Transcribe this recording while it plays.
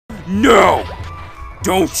No!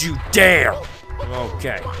 Don't you dare!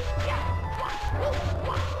 Okay.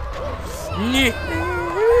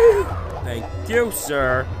 Thank you,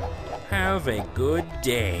 sir. Have a good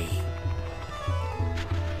day.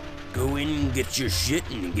 Go in and get your shit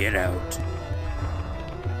and get out.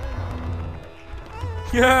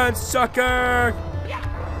 Yeah, sucker!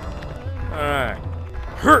 Alright.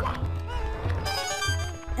 Hurt!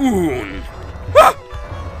 Oon! Ah!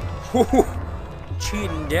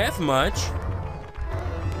 Cheating death much?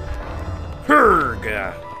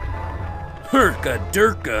 Herga! Herka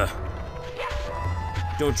Durka!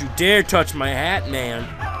 Don't you dare touch my hat, man.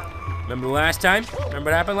 Remember last time?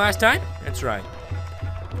 Remember what happened last time? That's right.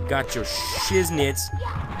 Got your shiznits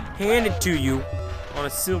handed to you on a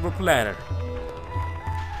silver platter.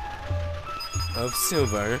 Of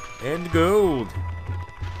silver and gold.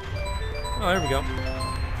 Oh, there we go.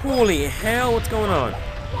 Holy hell, what's going on?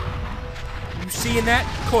 You seeing that?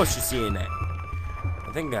 Of course you're seeing that.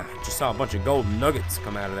 I think I just saw a bunch of gold nuggets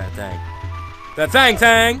come out of that thing. That thing!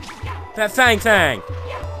 That thing!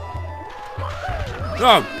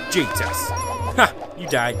 Oh, Jesus. Ha! You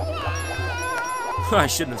died. I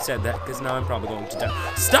shouldn't have said that, because now I'm probably going to die.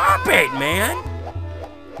 Stop it, man!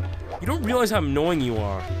 You don't realize how annoying you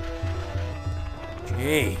are.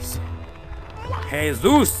 Jeez.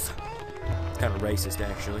 Jesus! It's kind of racist,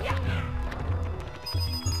 actually.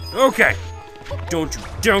 Okay. Don't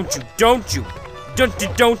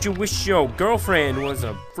you wish your girlfriend was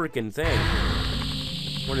a freaking thing.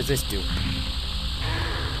 What does this do?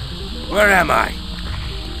 Where am I?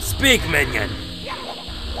 Speak, minion!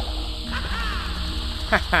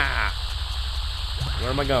 Haha! Where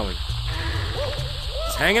am I going?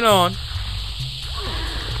 Just hanging on.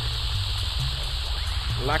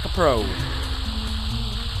 Like a pro.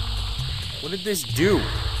 What did this do?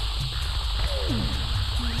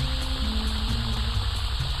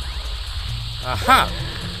 Aha!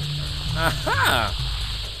 Aha!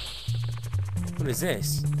 What is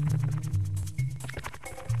this?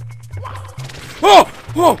 Oh!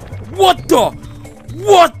 Oh! What the?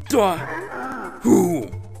 What the? Who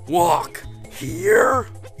walk here?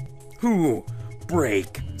 Who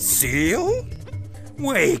break seal?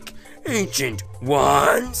 Wake ancient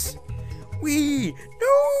ones? We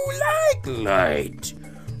no like light.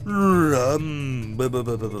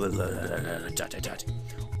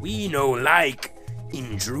 We no like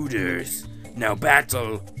intruders. Now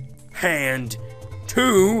battle hand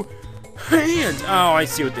to hand. Oh, I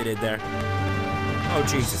see what they did there. Oh,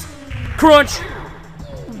 Jesus. Crunch!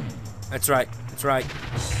 That's right. That's right.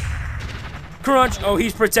 Crunch! Oh,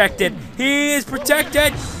 he's protected. He is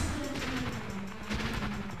protected!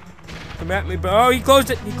 Come at me, bro. Oh, he closed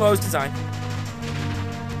it. He closed his eye.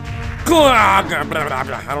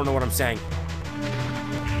 I don't know what I'm saying.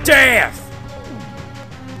 Death!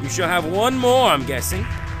 You shall have one more, I'm guessing.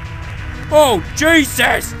 Oh,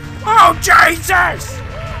 Jesus! Oh, Jesus!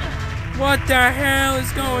 What the hell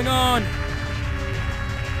is going on?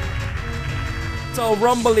 It's all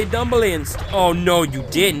rumbly-dumbly and oh, no, you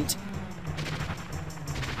didn't.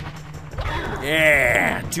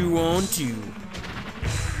 Yeah, 2 on 2.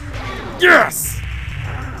 Yes!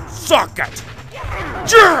 Suck it!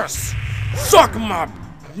 Yes! Suck my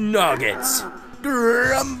nuggets!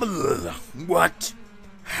 Grumble! What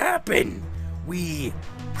happened? We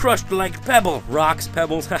crushed like pebble. Rocks,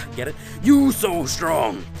 pebbles, get it? You so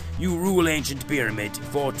strong. You rule ancient pyramid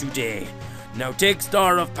for today. Now take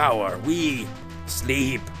star of power. We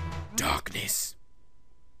sleep darkness.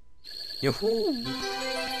 Yoo-hoo.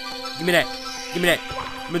 Give me that. Give me that.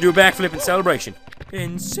 I'm gonna do a backflip in celebration.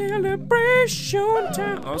 In celebration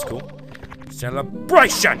time. Oh, that's cool.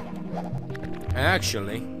 Celebration!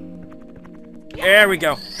 Actually. There we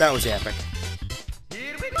go. That was epic.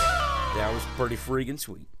 That was pretty freaking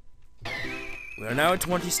sweet. We're now at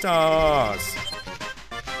 20 stars.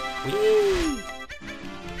 Whee!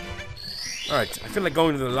 Alright, I feel like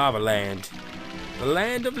going to the lava land. The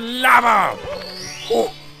land of lava!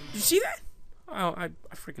 Oh! Did you see that? Oh, I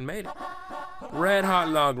freaking made it. Red hot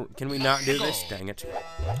log. Can we not do this? Dang it.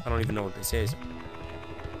 I don't even know what this is.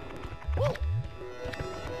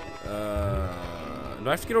 Do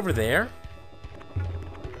I have to get over there?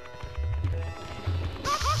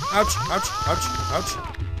 Ouch, ouch, ouch, ouch.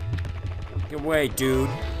 Get away, dude.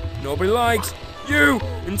 Nobody likes you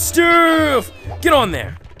and stuff. Get on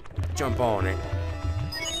there. Jump on it.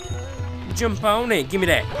 Jump on it. Give me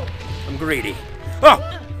that. I'm greedy. Oh!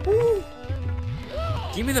 Woo.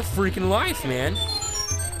 Give me the freaking life, man.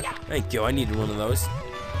 Thank you. I needed one of those.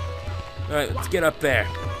 Alright, let's get up there.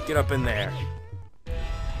 Get up in there.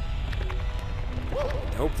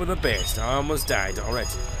 Hope for the best. I almost died already.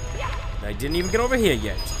 I didn't even get over here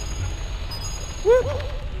yet. Whoop.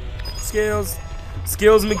 Skills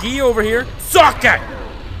McGee over here. Suck it!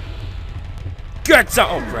 Get some.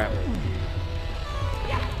 Oh, crap.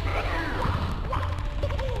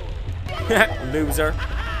 Loser.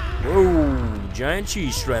 Whoa. Giant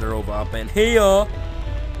cheese shredder over up in here.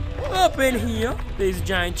 Up in here. There's a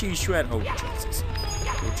giant cheese shredder. Oh, Jesus.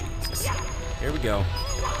 Oh, Jesus. Here we go.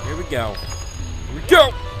 Here we go. Here we go.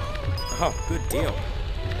 Oh, good deal.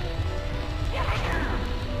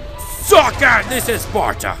 Suck it! This is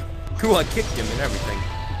Sparta. Cool, I kicked him and everything.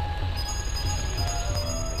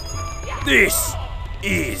 This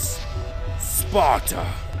is Sparta.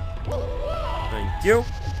 Thank you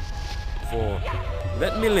for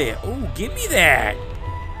letting me live. Oh, give me that.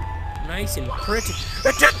 Nice and pretty.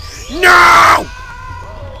 No!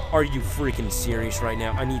 Are you freaking serious right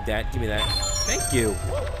now? I need that. Give me that. Thank you.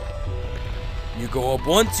 You go up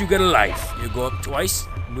once, you get a life. You go up twice,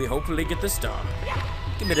 we hopefully get the star.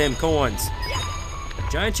 Give me them coins.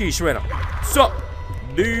 Giant cheese shredder. Sup,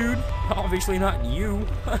 dude? Obviously not you.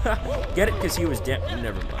 Get it? Because he was dead.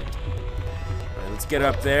 Never mind. Alright, let's get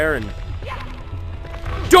up there and...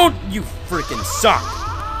 Don't you freaking suck!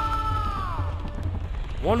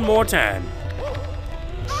 One more time.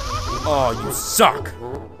 Oh, you suck.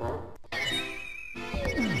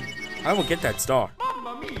 I will get that star.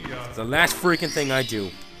 It's the last freaking thing I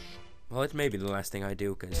do. Well, it may be the last thing I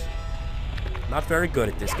do, because I'm not very good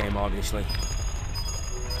at this game, obviously.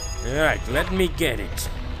 Alright, let me get it.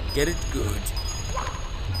 Get it good.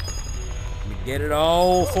 Let me get it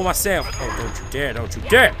all for myself. Oh, don't you dare, don't you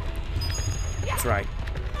dare! That's right.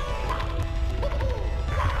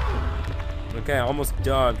 Okay, I almost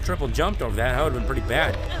triple jumped over that. That would have been pretty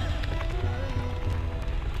bad.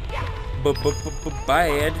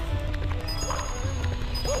 Bad.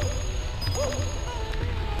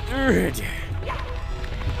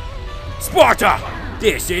 Sparta!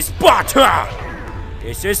 This is Sparta!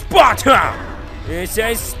 This is Sparta! This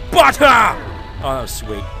is Sparta! Oh, that was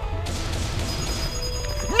sweet.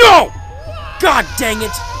 No! God dang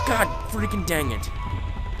it! God freaking dang it!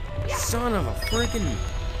 Son of a freaking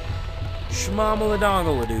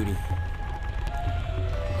schmamala-dongle-a-doody.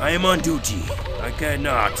 I am on duty. I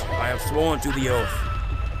cannot. I have sworn to the oath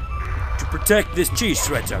to protect this cheese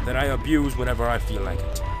shredder that I abuse whenever I feel like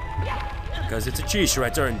it. Because it's a cheese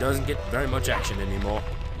shredder and doesn't get very much action anymore.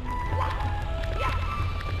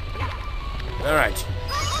 Alright.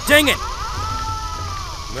 Dang it!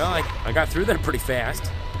 Well, I got through that pretty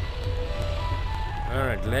fast.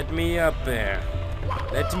 Alright, let me up there.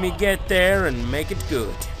 Let me get there and make it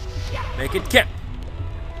good. Make it count.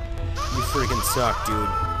 You freaking suck, dude.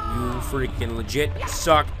 You freaking legit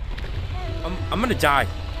suck. I'm gonna die.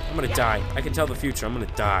 I'm gonna die. I can tell the future. I'm gonna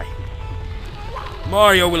die.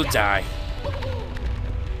 Mario will die.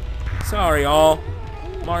 Sorry, all.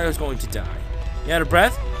 Mario's going to die. You out of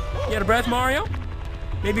breath? You out of breath, Mario?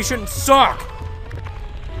 Maybe you shouldn't suck.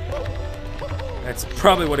 That's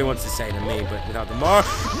probably what he wants to say to me, but without the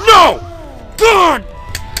No! God!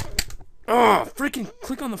 Oh, freaking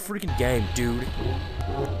click on the freaking game, dude.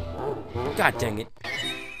 God dang it.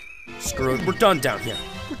 Screw it. We're done down here.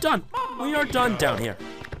 We're done. We are done down here.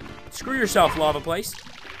 Screw yourself, lava place.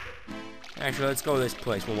 Actually, let's go to this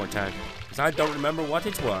place one more time, because I don't remember what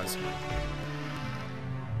it was.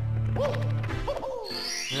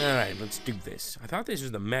 Alright, let's do this. I thought this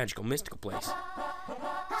was the magical, mystical place.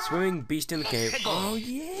 Swimming beast in the cave. Oh,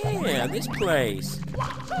 yeah, this place.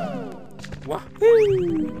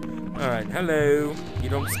 Wahoo! Alright, hello. You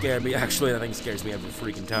don't scare me. Actually, that thing scares me every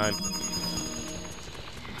freaking time.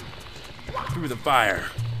 Through the fire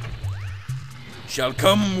shall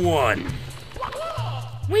come one.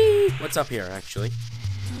 Whee! What's up here, actually?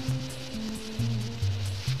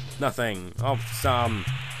 Nothing. Oh, some.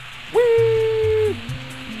 Whee!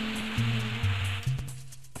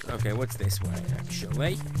 Okay, what's this way,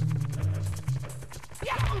 actually?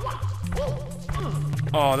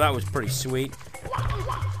 Oh, that was pretty sweet.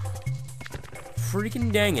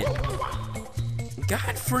 Freaking dang it.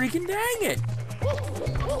 God freaking dang it.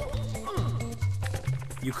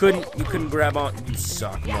 You couldn't grab on. You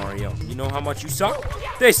suck, Mario. You know how much you suck?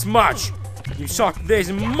 This much! You suck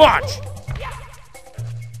this much!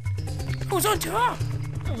 I was on top!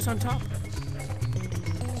 I was on top.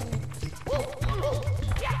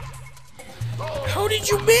 How did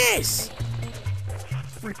you miss?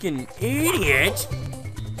 Freaking idiot!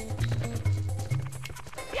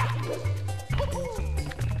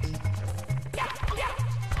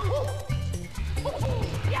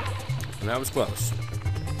 And that was close.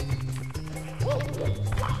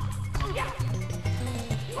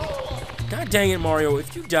 God dang it, Mario,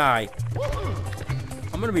 if you die,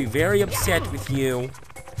 I'm gonna be very upset with you.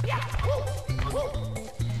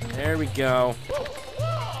 There we go.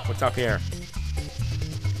 What's up here?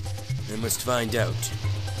 I must find out.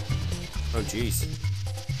 Oh, jeez.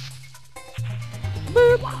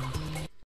 Boop.